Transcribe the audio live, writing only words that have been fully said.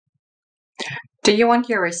Do you want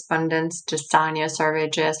your respondents to sign your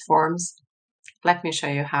SurveyJS forms? Let me show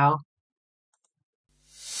you how.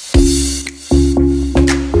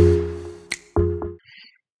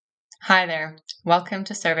 Hi there, welcome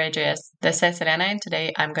to SurveyJS. This is Elena, and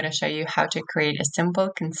today I'm going to show you how to create a simple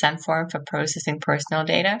consent form for processing personal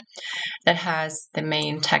data that has the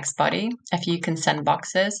main text body, a few consent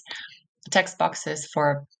boxes, text boxes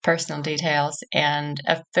for personal details, and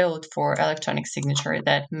a field for electronic signature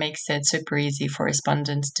that makes it super easy for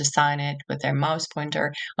respondents to sign it with their mouse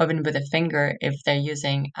pointer or even with a finger if they're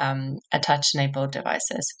using a touch-enabled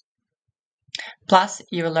devices. Plus,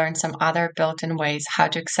 you will learn some other built-in ways how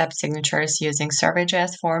to accept signatures using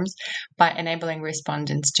SurveyJS forms by enabling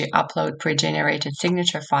respondents to upload pre-generated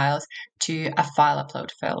signature files to a file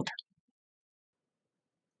upload field.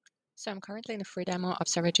 So I'm currently in a free demo of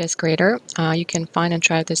SurveyJS Creator. You can find and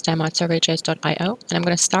try this demo at surveyjs.io. And I'm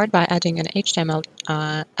going to start by adding an HTML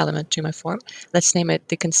element to my form. Let's name it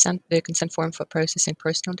the consent form for processing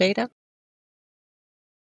personal data.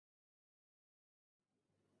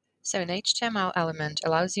 So an HTML element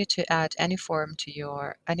allows you to add any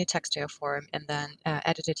text to your form and then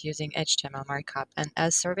edit it using HTML markup. And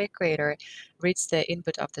as Survey Creator reads the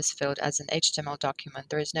input of this field as an HTML document,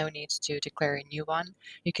 there is no need to declare a new one.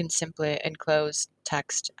 You can simply enclose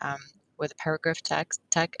text with a paragraph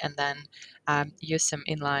tag and then use some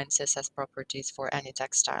inline CSS properties for any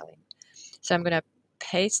text styling. So I'm going to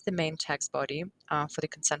paste the main text body for the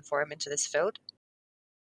consent form into this field.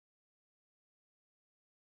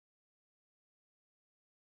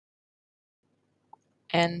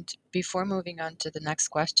 And before moving on to the next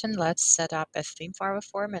question, let's set up a theme for our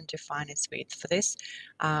form and define its width. For this,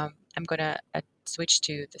 I'm going to switch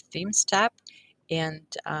to the Themes tab and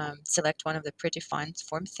select one of the predefined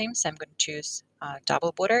form themes. I'm going to choose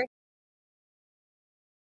Double Border.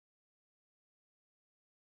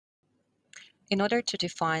 In order to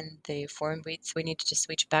define the form width, we need to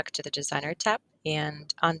switch back to the Designer tab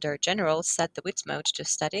and under General, set the width mode to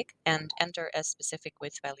static and enter a specific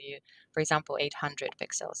width value, for example, 800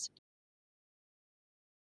 pixels.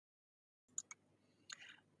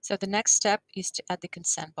 So the next step is to add the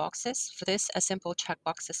consent boxes. For this, a simple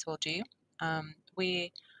checkboxes will do.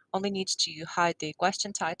 We only need to hide the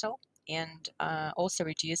question title and also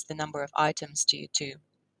reduce the number of items to 2.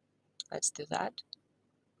 Let's do that.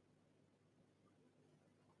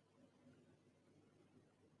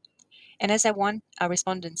 And as I want our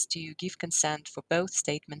respondents to give consent for both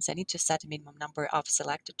statements, I need to set a minimum number of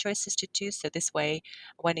selected choices to 2. So this way,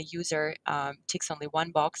 when a user ticks only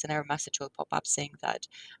one box, an error message will pop up saying that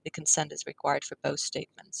the consent is required for both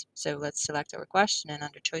statements. So let's select our question, and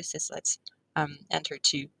under choices, let's enter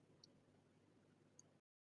 2.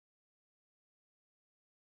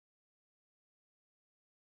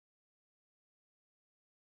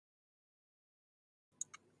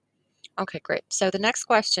 Okay, great. So the next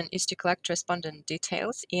question is to collect respondent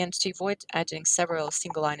details, and to avoid adding several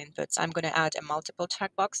single line inputs, I'm going to add a multiple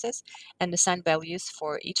checkboxes and assign values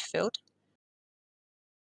for each field.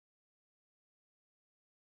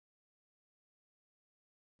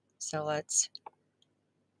 So let's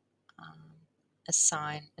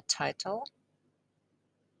assign a title.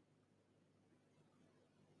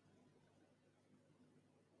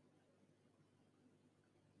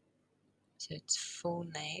 So it's full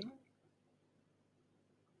name.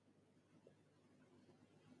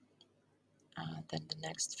 Then the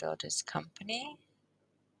next field is company.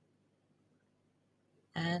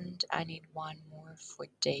 And I need one more for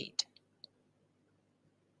date.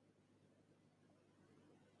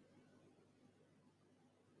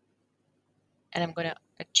 And I'm going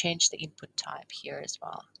to change the input type here as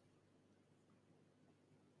well.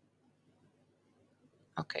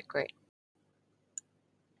 Okay, great.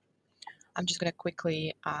 I'm just going to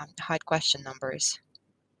quickly hide question numbers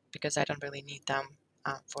because I don't really need them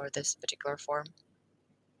for this particular form.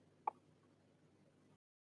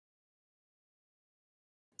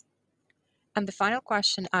 And the final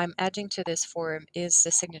question I'm adding to this form is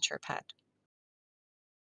the signature pad.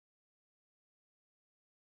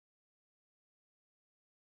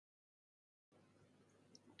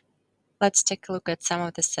 Let's take a look at some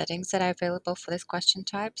of the settings that are available for this question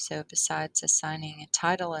type. So besides assigning a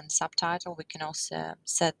title and subtitle, we can also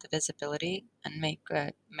set the visibility and make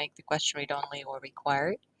the question read-only or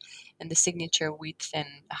required. And the signature width and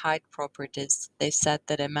height properties, they set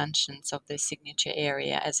the dimensions of the signature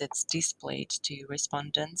area as it's displayed to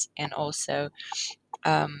respondents, and also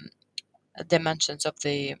dimensions of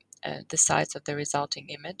the size of the resulting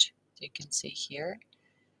image. So you can see here.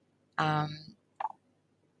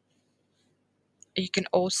 You can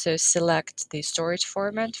also select the storage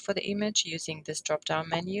format for the image using this drop-down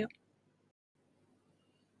menu.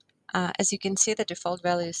 As you can see, the default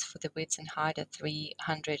values for the width and height are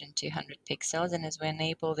 300 and 200 pixels, and as we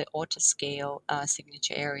enable the auto scale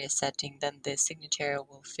signature area setting, then the signature area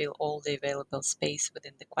will fill all the available space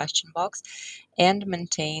within the question box and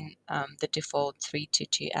maintain the default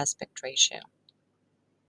 3:2 aspect ratio.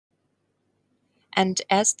 And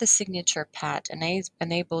as the signature pad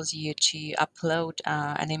enables you to upload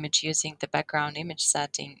an image using the background image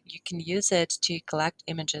setting, you can use it to collect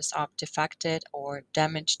images of defected or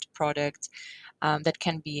damaged products that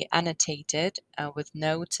can be annotated with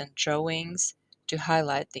notes and drawings to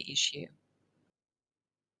highlight the issue.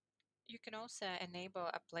 You can also enable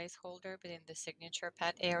a placeholder within the signature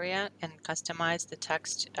pad area and customize the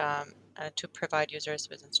text to provide users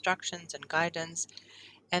with instructions and guidance.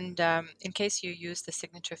 And in case you use the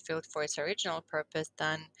signature field for its original purpose,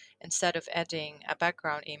 then instead of adding a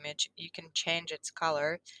background image, you can change its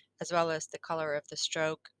color as well as the color of the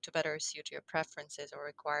stroke to better suit your preferences or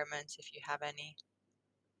requirements if you have any.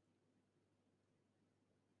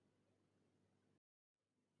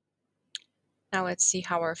 Now let's see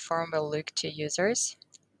how our form will look to users.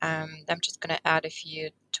 I'm just going to add a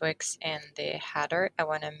few tweaks in the header. I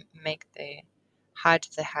want to make the height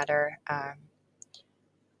of the header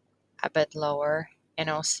a bit lower, and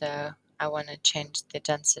also I want to change the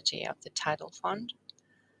density of the title font.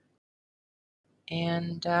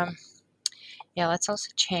 And yeah, let's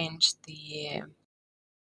also change the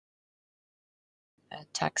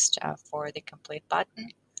text for the complete button.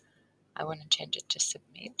 I want to change it to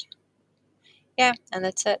submit. Yeah, and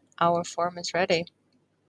that's it. Our form is ready.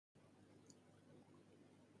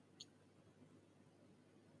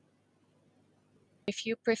 If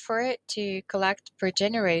you prefer to collect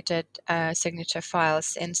pre-generated signature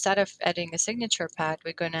files, instead of adding a signature pad,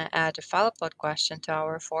 we're going to add a file upload question to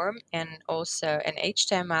our form and also an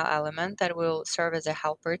HTML element that will serve as a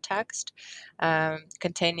helper text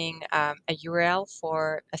containing a URL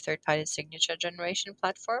for a third-party signature generation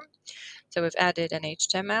platform. So we've added an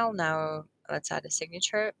HTML. Now let's add a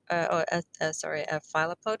signature, a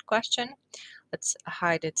file upload question. Let's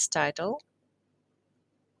hide its title.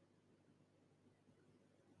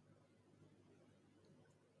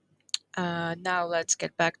 Now let's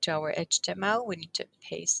get back to our HTML. We need to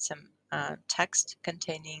paste some text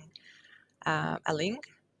containing a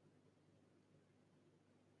link.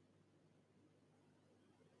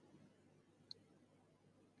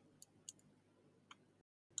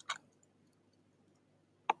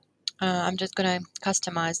 I'm just going to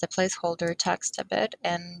customize the placeholder text a bit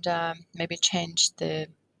and maybe change the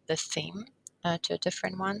theme to a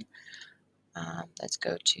different one. Let's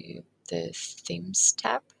go to the Themes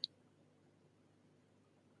tab.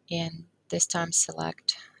 And this time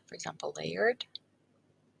select, for example, Layered.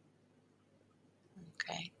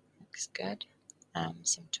 Okay, looks good.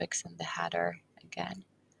 Some tweaks in the header again.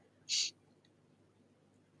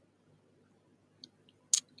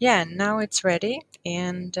 Yeah, now it's ready,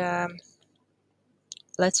 and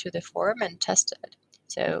let's do the form and test it.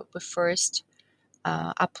 So we first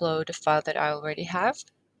upload a file that I already have.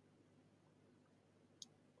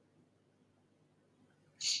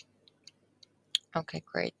 Okay,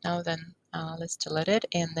 great. Now then let's delete it,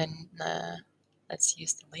 and then let's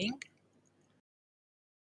use the link.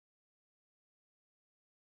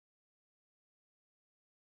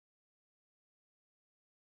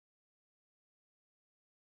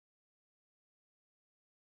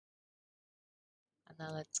 And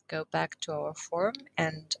now let's go back to our form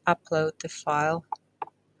and upload the file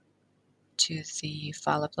to the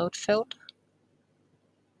file upload field.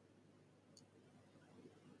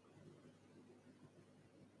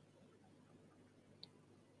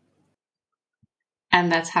 And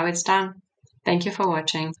that's how it's done. Thank you for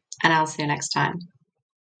watching, and I'll see you next time.